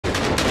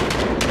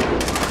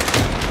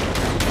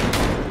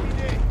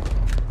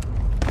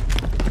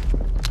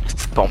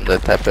Pompe de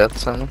tapette,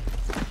 ça. Là.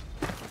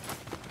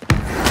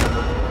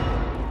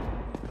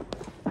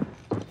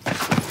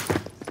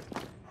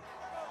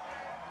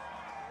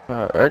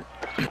 Alright.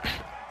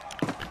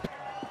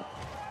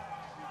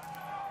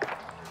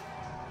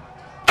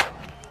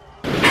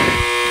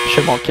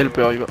 J'ai manqué le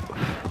peu arrivé.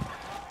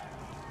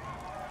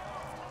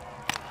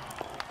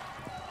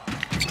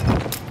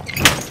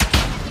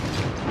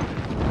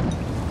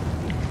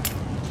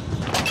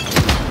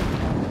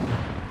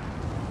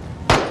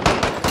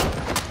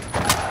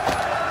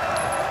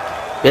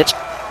 Bitch.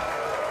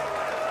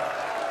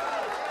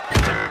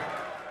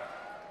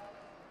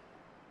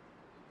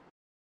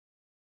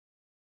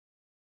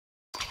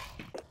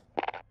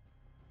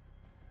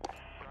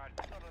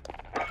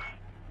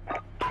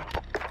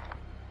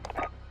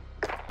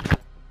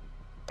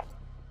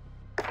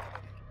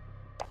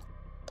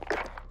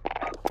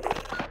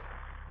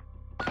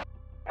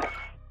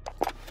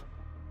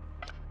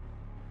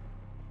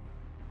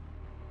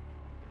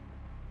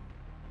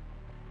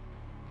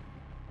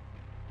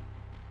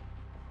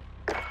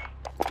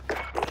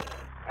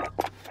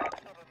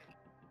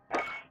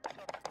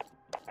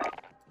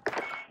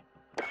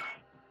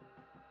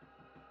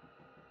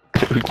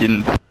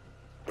 Fucking.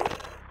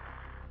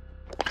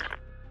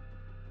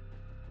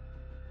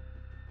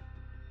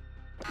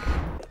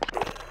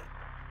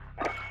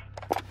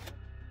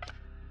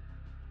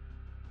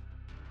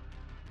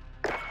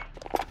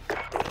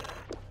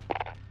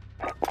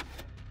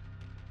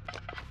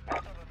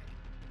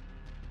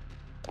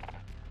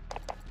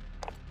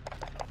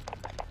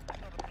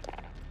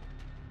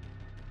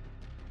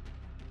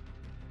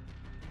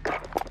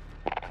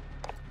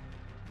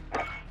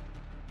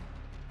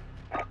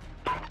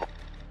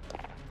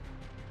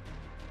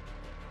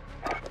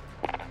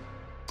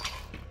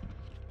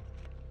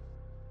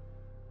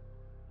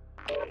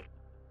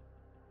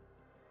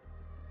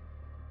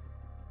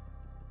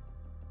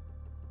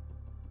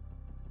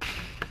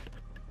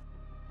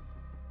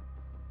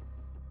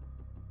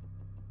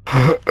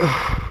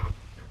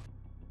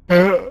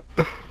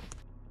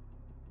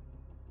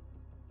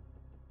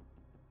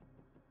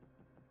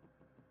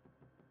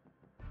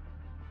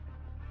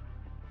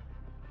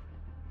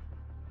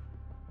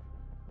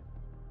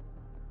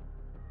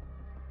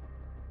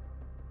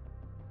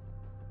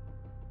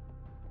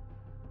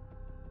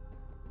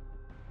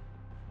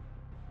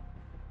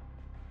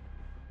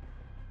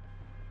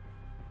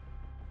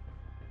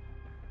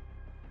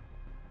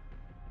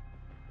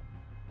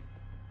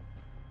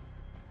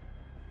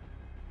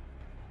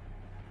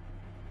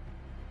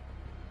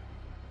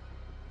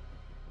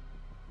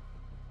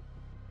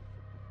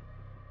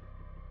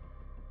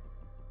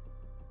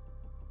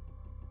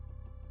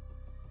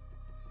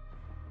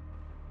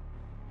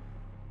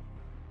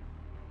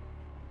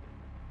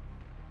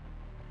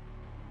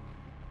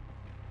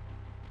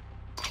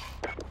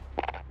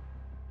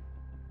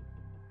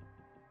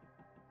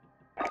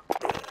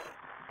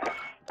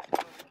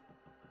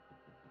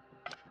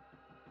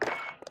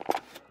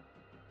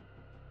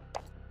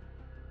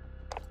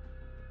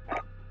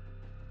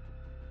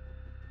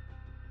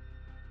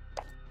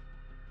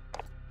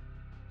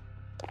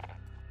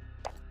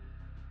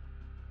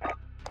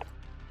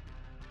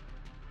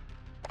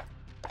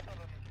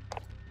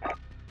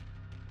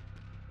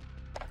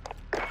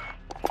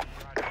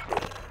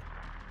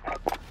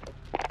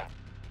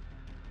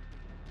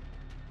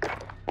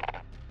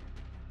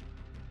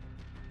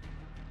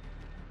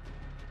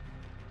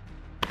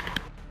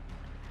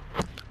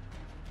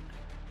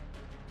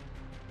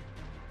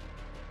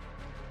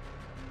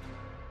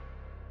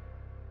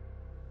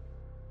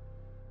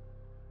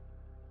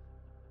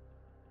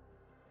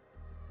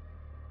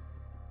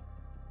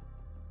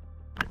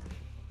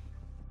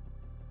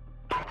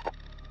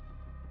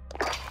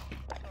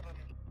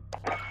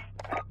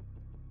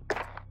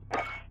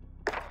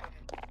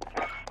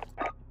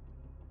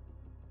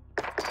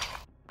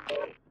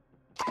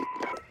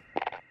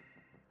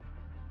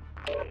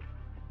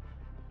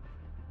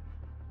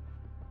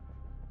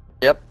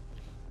 Yep.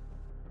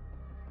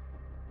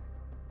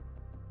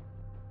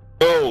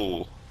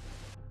 Oh.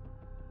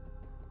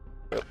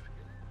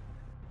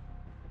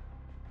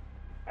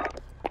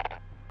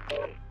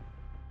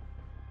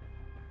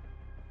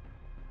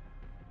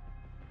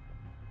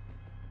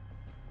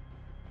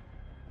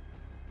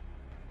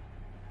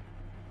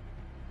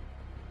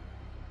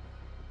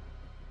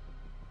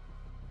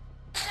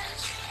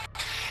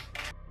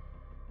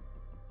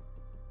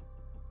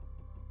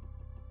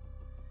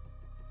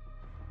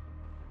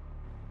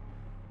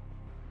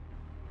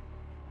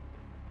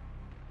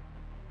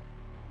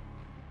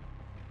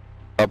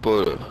 Ah,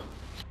 pas là.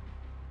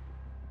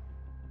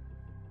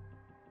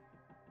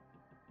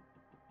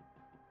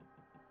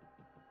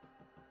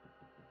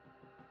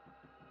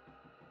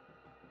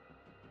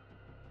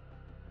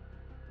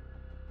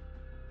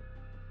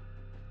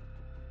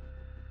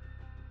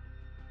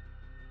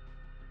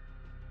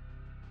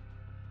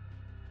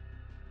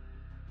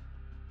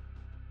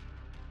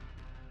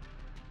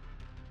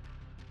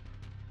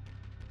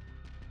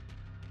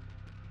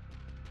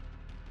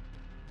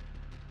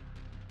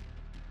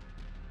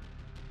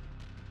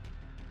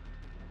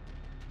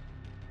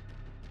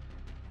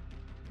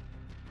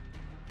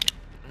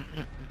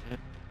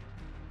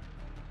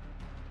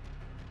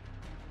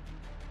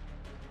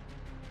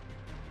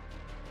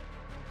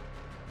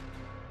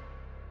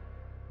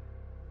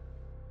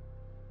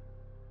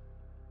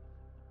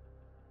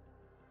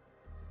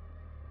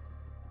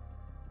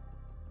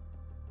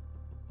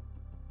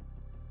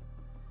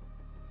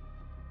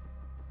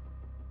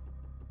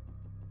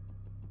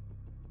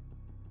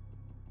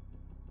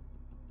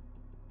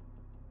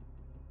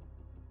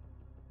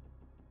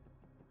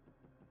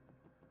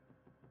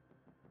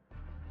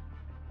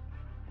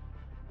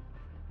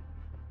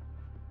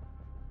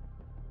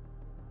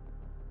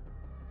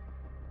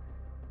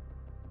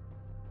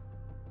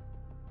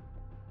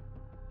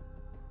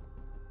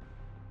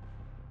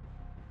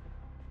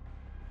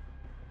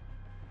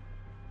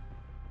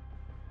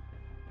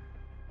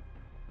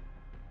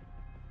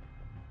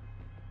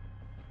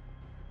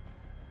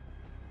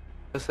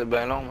 Ça, c'est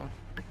bien long, man.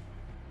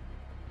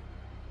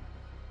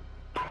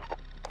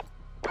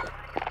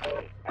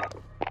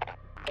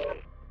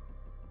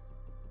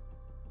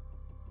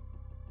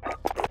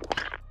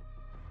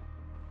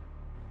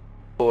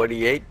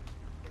 $48.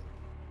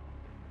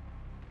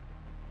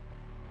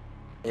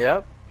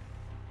 Yep.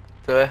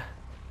 Toi.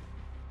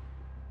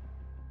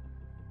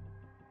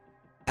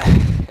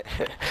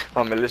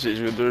 Oh, mais là, j'ai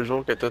joué 2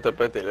 jours que toi, t'as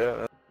pas été là.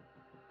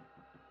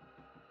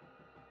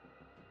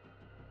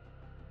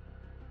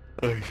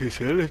 Ouais, c'est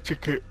ça, là, tu sais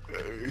que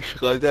je suis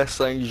rendu à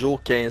 5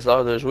 jours, 15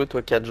 heures de jouer,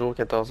 toi 4 jours,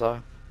 14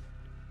 heures.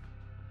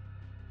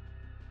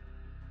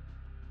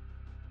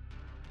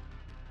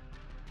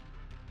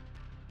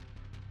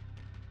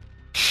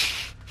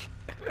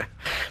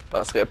 Je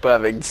penserais pas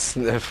avec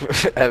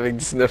 19 avec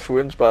 19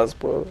 wins, je pense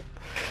pas.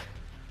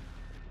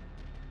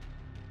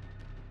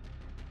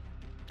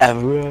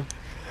 Avoue, hein.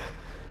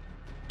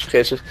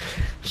 Je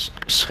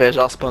serais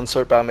genre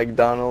sponsor par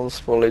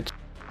McDonald's pour les...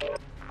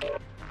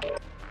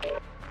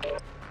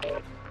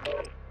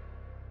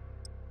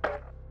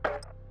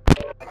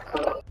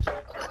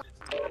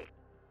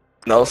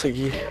 Non, c'est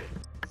qui?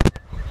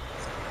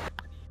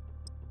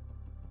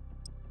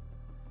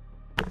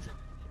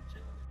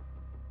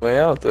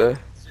 Voyons, toi.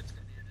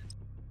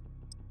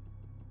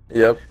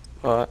 Yup,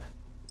 ouais.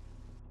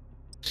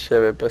 Je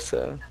savais pas ça.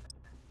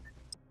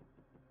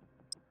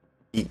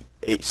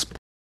 EA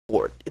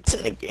Sport, it's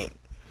in the game.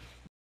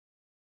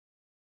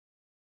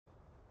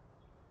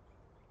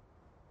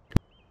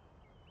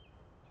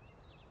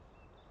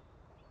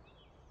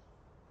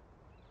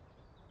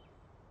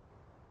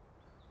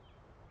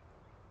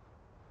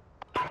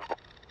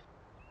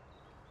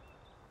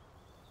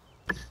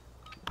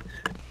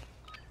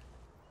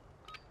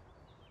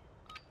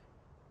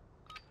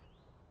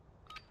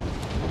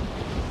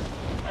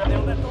 On est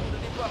en attente de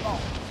déploiement.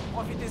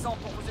 Profitez-en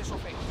pour vous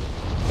échauffer.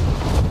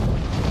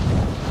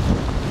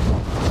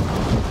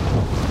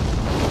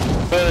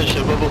 Ouais, je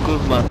sais pas beaucoup,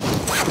 man.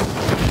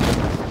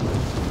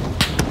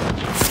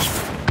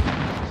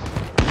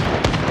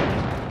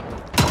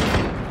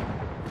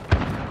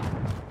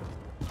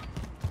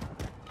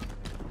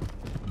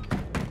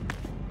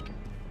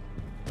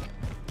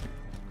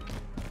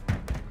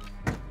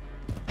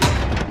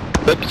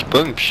 Ouais, pis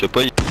pogne, pis je sais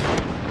pas.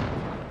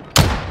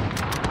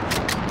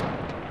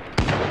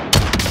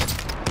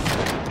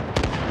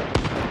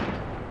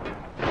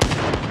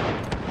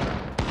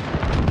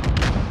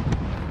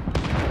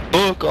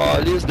 Oh,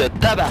 calice de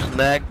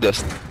tabarnak de...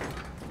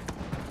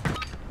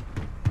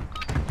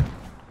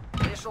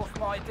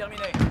 L'échauffement est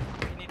terminé.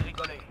 Fini de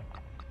rigoler.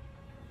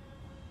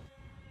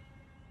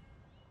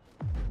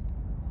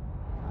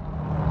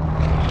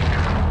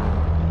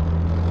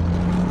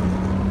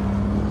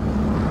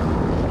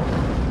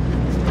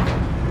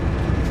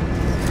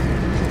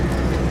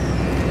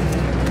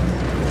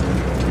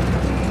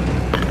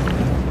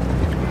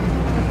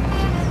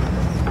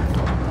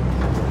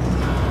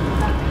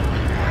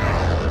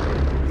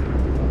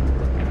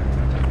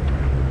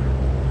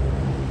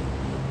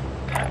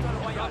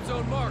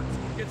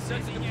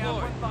 Désignez un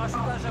point de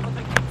parachutage à votre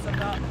équipe,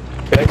 soldat.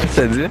 Qu'est-ce que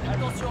ça dit?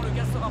 Attention, le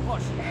gaz se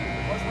rapproche.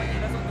 Rejoignez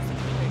la zone de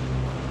sécurité.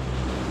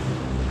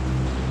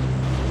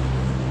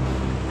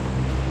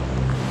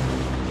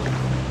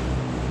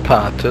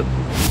 Pas en tout.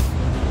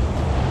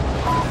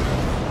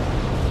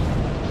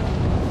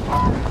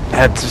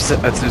 As-tu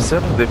vu ça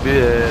au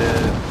début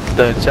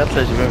d'un chat,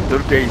 là, j'ai vu un vidéo,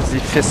 le gars il dit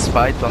fist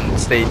fight on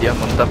stadium,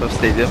 on top of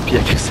stadium, puis il y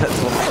a que ça tout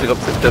le monde qui drop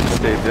sur le top du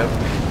stadium,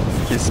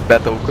 qui se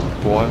battent au coup de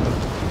poing.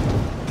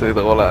 C'est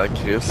drôle à la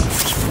crise.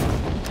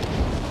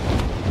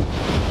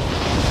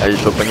 Allez,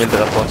 je vais pogner le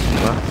drapeau en ce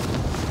moment.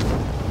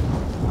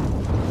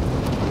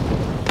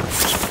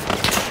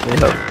 Et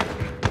là.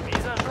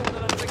 Mise à jour de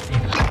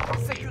l'objectif.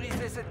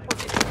 Sécurisez cette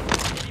position.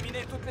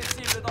 Éliminez toutes les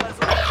cibles dans la zone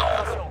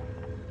d'opération.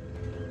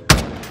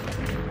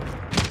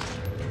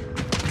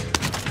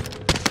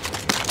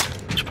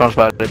 Je pense que je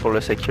vais aller pour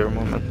le secure,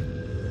 moi, man.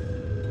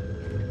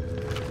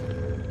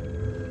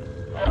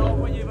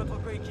 Envoyez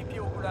votre coéquipier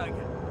au goulag.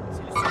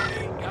 S'il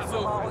survit, il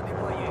sera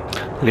redéployé.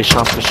 Les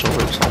chances que je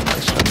survive sont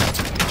nice, là.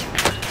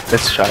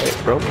 Let's try it,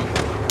 bro.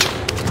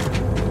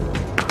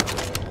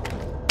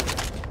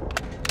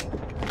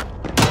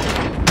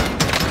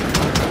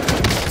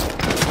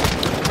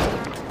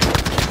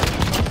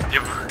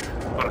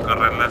 Por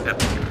correr la hacia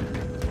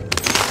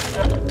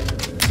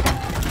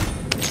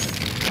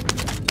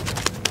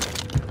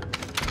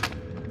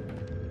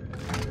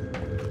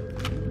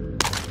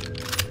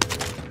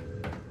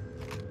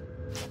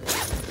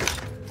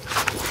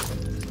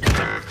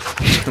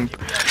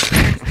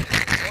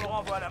On le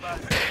renvoie à la base.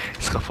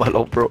 Il sera pas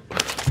long, bro.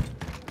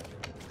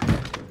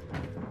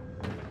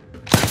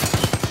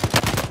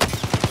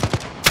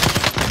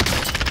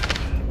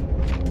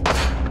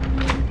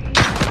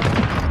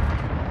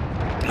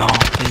 Non,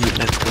 please,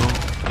 let's go.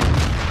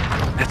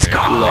 Let's go.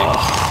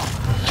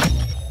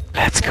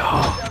 Let's go.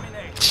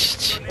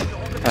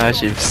 Ah,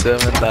 j'ai vu ça,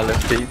 man, dans le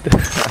feed.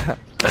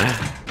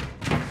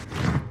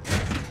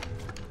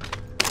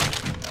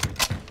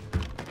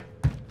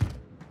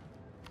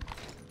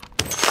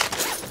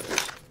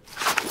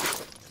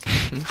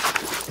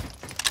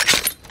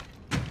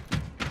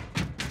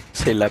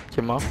 C'est Lab qui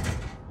est mort.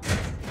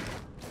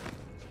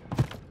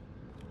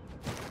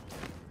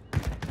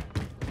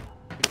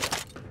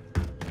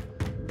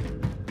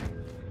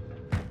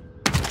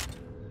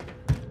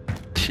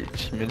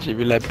 J'ai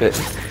vu la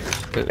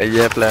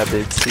yep, la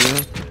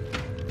Betty.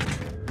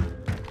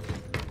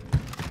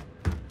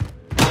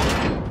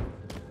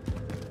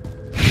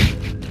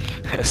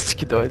 Est-ce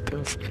qu'il doit être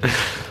off?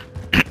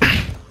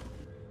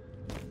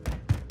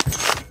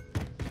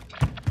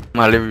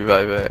 Allez,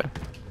 revive.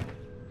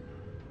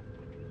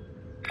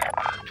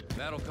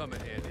 That'll come in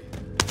handy.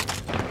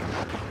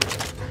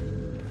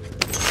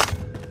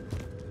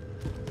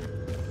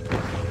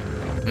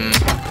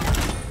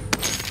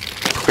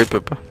 Pourquoi il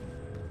peut pas?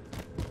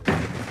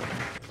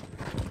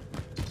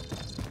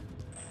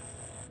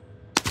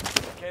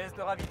 Caisse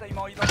de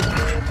ravitaillement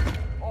identifiée.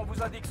 On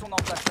vous indique son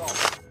emplacement.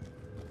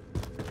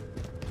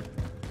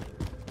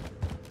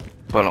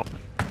 Pas long.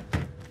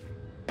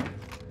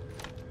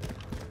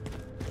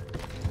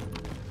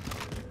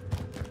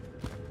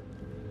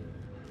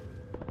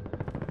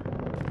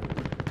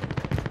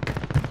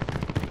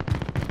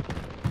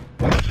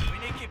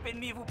 Une équipe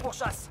ennemie vous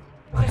pourchasse.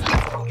 Restez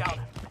sur vos gardes.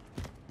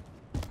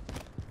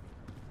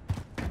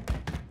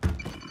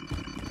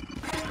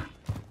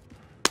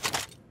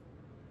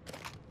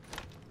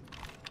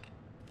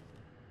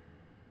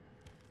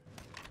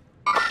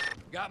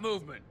 Got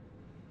movement.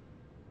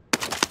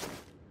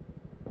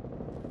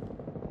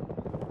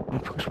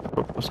 Pourquoi je peux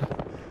pas pour ça?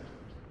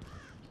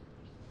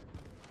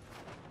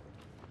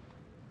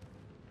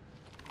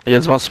 Il y a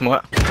devant sur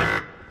moi.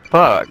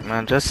 Fuck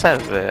man, je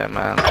savais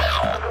man.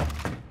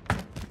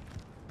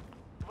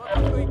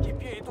 Votre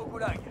coéquipier est au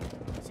goulag.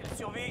 S'il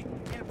survit,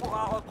 il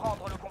pourra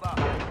reprendre le combat.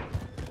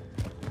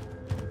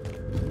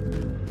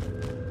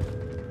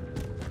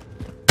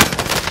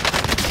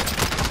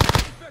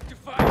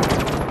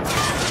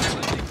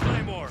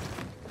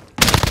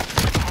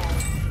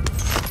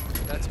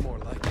 That's more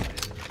like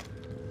it.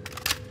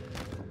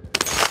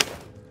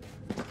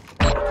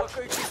 Votre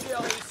coéquipier a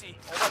réussi.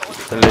 On va le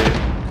redécoller. Salut.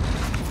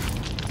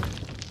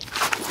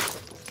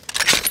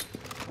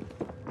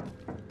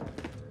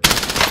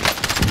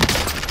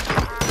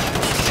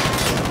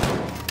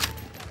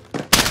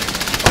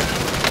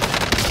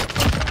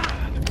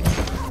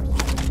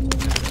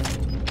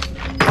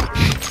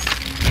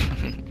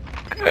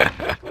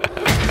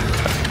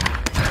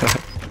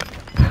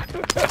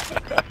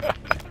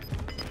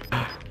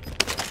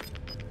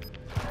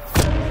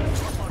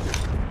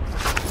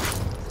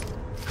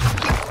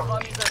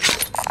 Programme mise à jour.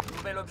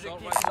 Nouvel objectif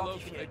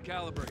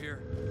identifié.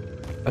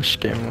 Ah, je suis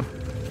game moi.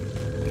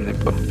 Je n'ai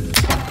pas.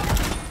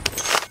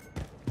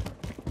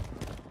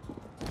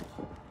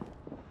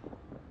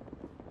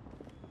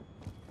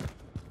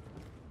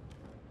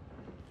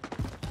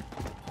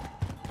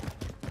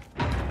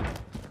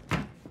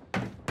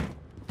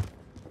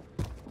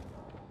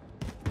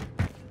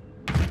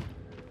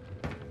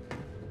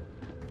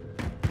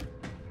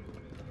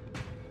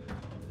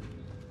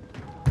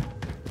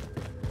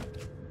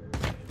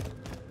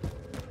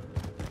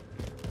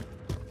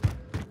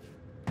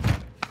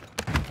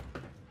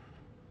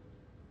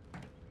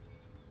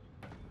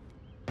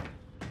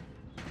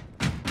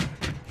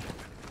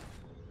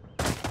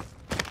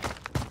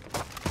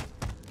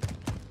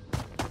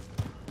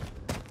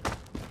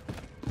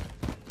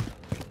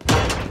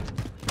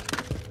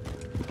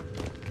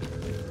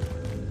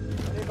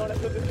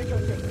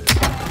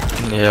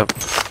 Yep.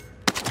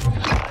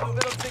 Un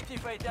nouvel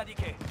objectif a été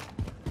indiqué.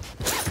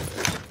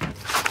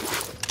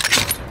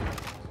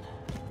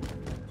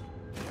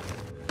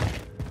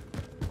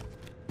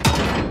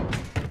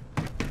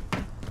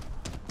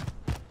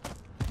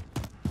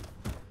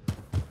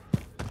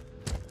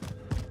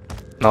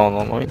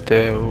 Non, il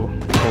était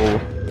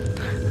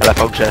à la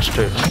fois que j'ai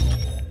acheté.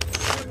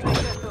 Toutes les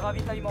caisses de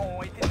ravitaillement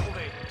ont été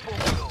trouvées. Bon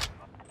boulot.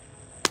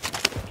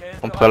 Caisse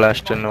On de pourrait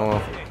l'acheter ravitaillement nos...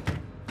 identifiée.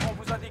 On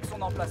vous indique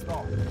son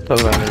emplacement. T'as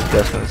 20 000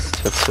 piastres si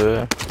tu fais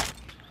ça.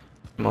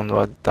 Mon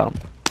doigt de temps.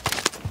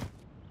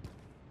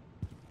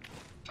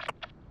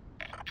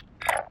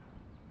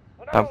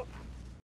 Ah,